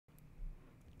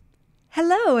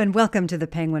Hello and welcome to the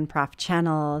Penguin Prof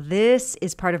channel. This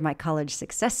is part of my college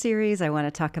success series. I want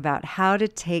to talk about how to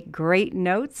take great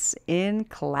notes in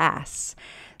class.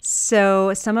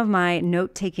 So some of my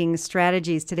note-taking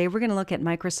strategies today, we're going to look at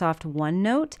Microsoft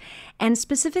OneNote and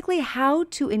specifically how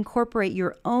to incorporate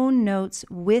your own notes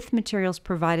with materials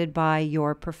provided by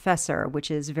your professor, which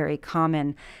is very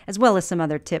common, as well as some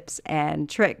other tips and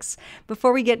tricks.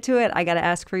 Before we get to it, I got to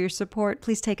ask for your support.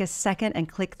 Please take a second and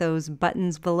click those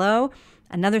buttons below.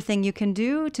 Another thing you can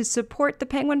do to support the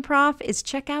Penguin Prof is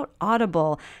check out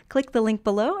Audible. Click the link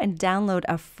below and download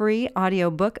a free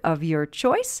audiobook of your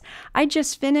choice. I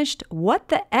just finished What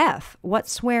the F? What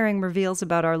Swearing Reveals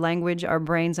About Our Language, Our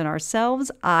Brains, and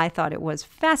Ourselves. I thought it was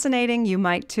fascinating. You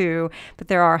might too, but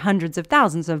there are hundreds of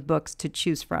thousands of books to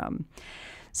choose from.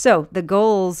 So the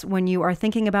goals when you are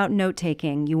thinking about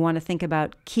note-taking, you want to think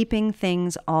about keeping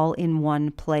things all in one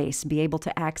place, be able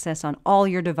to access on all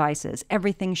your devices.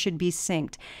 Everything should be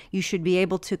synced. You should be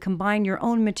able to combine your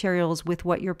own materials with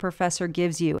what your professor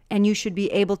gives you, and you should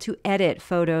be able to edit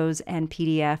photos and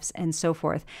PDFs and so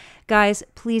forth. Guys,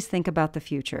 please think about the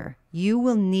future. You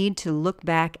will need to look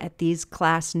back at these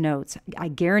class notes. I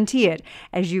guarantee it.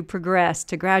 As you progress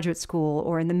to graduate school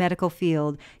or in the medical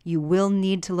field, you will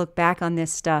need to look back on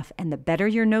this stuff. And the better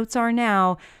your notes are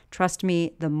now, trust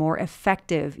me, the more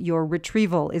effective your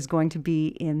retrieval is going to be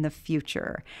in the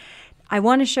future. I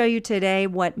want to show you today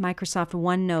what Microsoft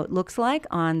OneNote looks like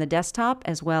on the desktop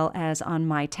as well as on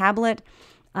my tablet.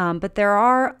 But there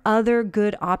are other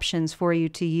good options for you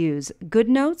to use.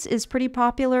 GoodNotes is pretty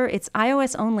popular. It's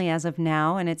iOS only as of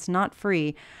now, and it's not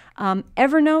free.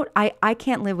 Evernote, I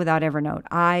can't live without Evernote.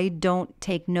 I don't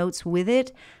take notes with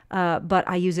it, but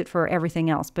I use it for everything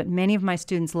else. But many of my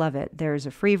students love it. There's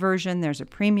a free version, there's a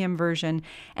premium version,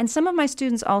 and some of my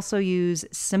students also use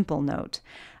SimpleNote.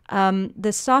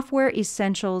 The software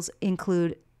essentials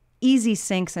include easy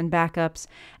syncs and backups,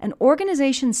 an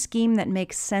organization scheme that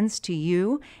makes sense to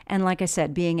you, and like I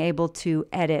said, being able to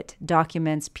edit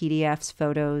documents, PDFs,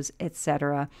 photos,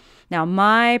 etc. Now,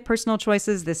 my personal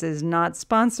choices, this is not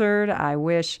sponsored. I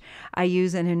wish. I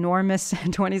use an enormous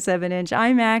 27-inch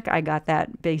iMac. I got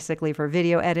that basically for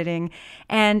video editing.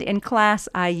 And in class,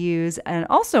 I use an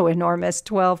also enormous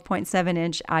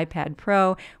 12.7-inch iPad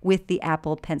Pro with the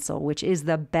Apple Pencil, which is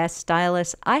the best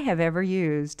stylus I have ever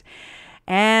used.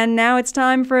 And now it's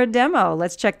time for a demo.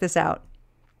 Let's check this out.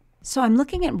 So I'm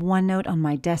looking at OneNote on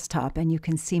my desktop, and you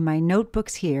can see my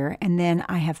notebooks here, and then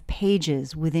I have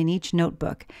pages within each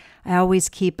notebook. I always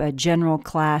keep a general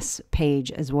class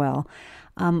page as well.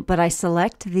 But I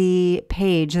select the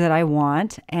page that I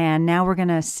want, and now we're going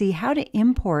to see how to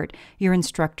import your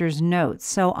instructor's notes.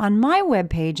 So on my web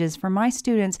pages for my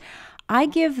students, I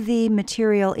give the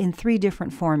material in 3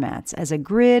 different formats, as a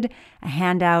grid, a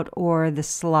handout, or the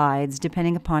slides,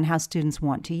 depending upon how students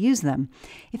want to use them.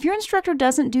 If your instructor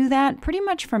doesn't do that, pretty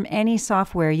much from any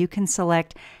software, you can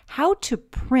select how to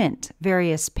print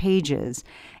various pages.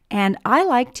 And I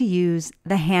like to use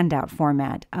the handout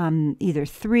format, either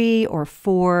 3 or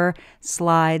 4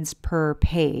 slides per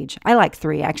page. I like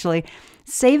 3, actually.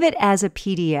 Save it as a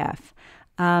PDF.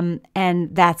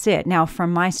 And that's it. Now,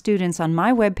 from my students on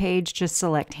my webpage, just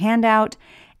select handout,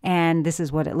 and this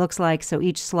is what it looks like. So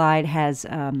each slide has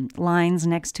lines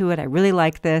next to it. I really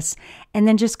like this. And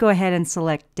then just go ahead and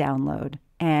select download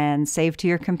and save to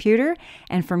your computer.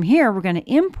 And from here, we're going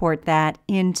to import that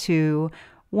into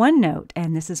OneNote,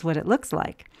 and this is what it looks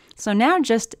like. So now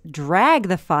just drag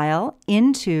the file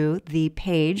into the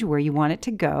page where you want it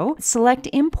to go. Select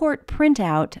Import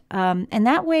Printout, and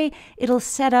that way it'll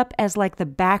set up as like the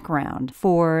background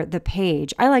for the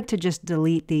page. I like to just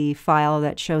delete the file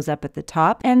that shows up at the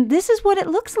top, and this is what it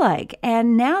looks like.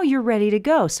 And now you're ready to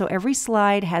go. So every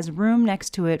slide has room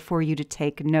next to it for you to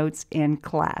take notes in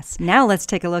class. Now let's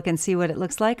take a look and see what it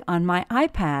looks like on my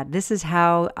iPad. This is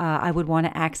how I would want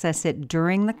to access it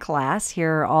during the class.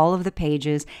 Here are all of the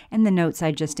pages and the notes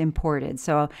I just imported.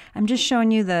 So I'm just showing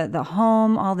you the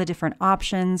home, all the different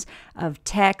options of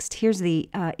text. Here's the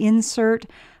insert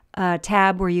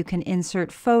tab where you can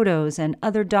insert photos and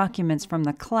other documents from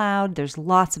the cloud. There's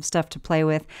lots of stuff to play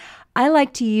with. I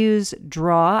like to use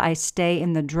draw. I stay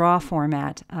in the draw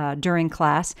format during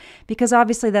class because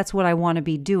obviously that's what I want to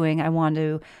be doing. I want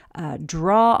to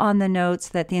draw on the notes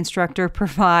that the instructor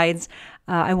provides.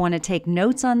 I want to take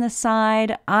notes on the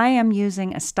side. I am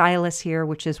using a stylus here,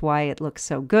 which is why it looks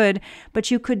so good,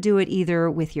 but you could do it either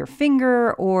with your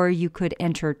finger or you could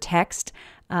enter text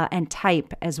and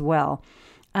type as well.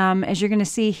 As you're going to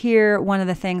see here, one of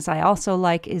the things I also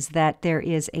like is that there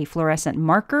is a fluorescent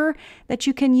marker that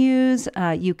you can use.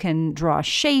 You can draw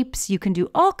shapes. You can do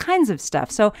all kinds of stuff.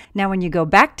 So now when you go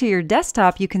back to your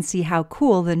desktop, you can see how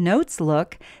cool the notes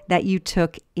look that you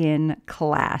took in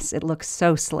class. It looks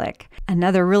so slick.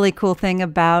 Another really cool thing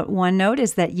about OneNote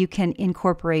is that you can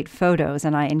incorporate photos,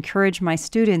 and I encourage my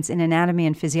students in anatomy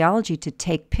and physiology to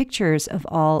take pictures of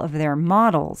all of their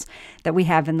models that we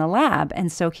have in the lab.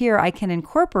 And so here I can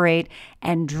incorporate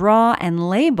and draw and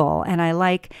label, and I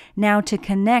like now to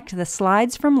connect the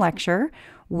slides from lecture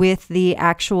with the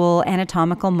actual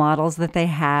anatomical models that they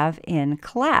have in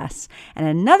class. And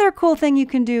another cool thing you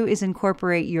can do is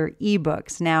incorporate your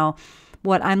ebooks. Now,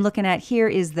 what I'm looking at here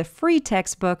is the free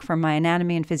textbook from my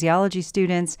anatomy and physiology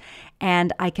students,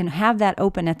 and I can have that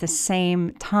open at the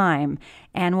same time.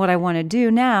 And what I want to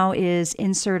do now is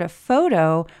insert a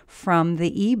photo from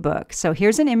the ebook. So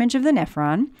here's an image of the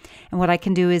nephron, and what I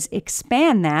can do is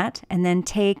expand that and then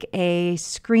take a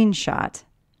screenshot.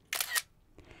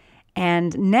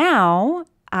 And now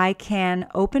I can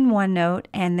open OneNote,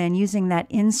 and then using that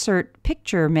insert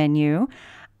picture menu,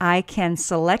 I can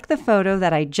select the photo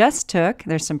that I just took.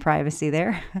 There's some privacy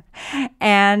there.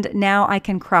 And now I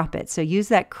can crop it. So use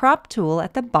that crop tool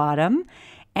at the bottom,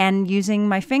 and using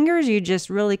my fingers, you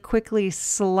just really quickly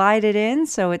slide it in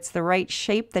so it's the right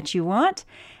shape that you want.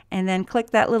 And then click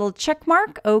that little check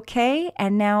mark, OK,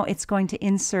 and now it's going to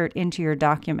insert into your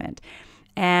document.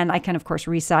 And I can, of course,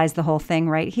 resize the whole thing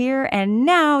right here. And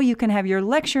now you can have your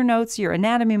lecture notes, your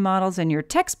anatomy models, and your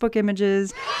textbook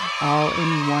images all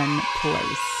in one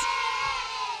place.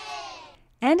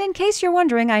 And in case you're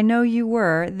wondering, I know you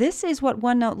were, this is what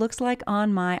OneNote looks like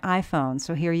on my iPhone.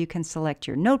 So here you can select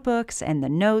your notebooks and the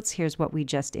notes. Here's what we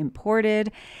just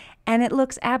imported. And it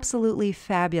looks absolutely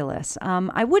fabulous.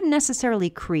 I wouldn't necessarily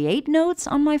create notes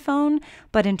on my phone,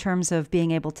 but in terms of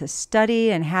being able to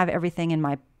study and have everything in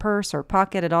my purse or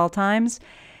pocket at all times,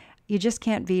 you just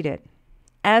can't beat it.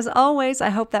 As always, I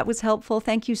hope that was helpful.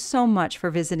 Thank you so much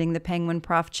for visiting the Penguin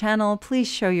Prof channel. Please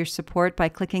show your support by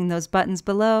clicking those buttons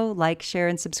below, like, share,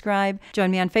 and subscribe.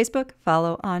 Join me on Facebook,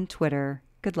 follow on Twitter.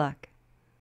 Good luck.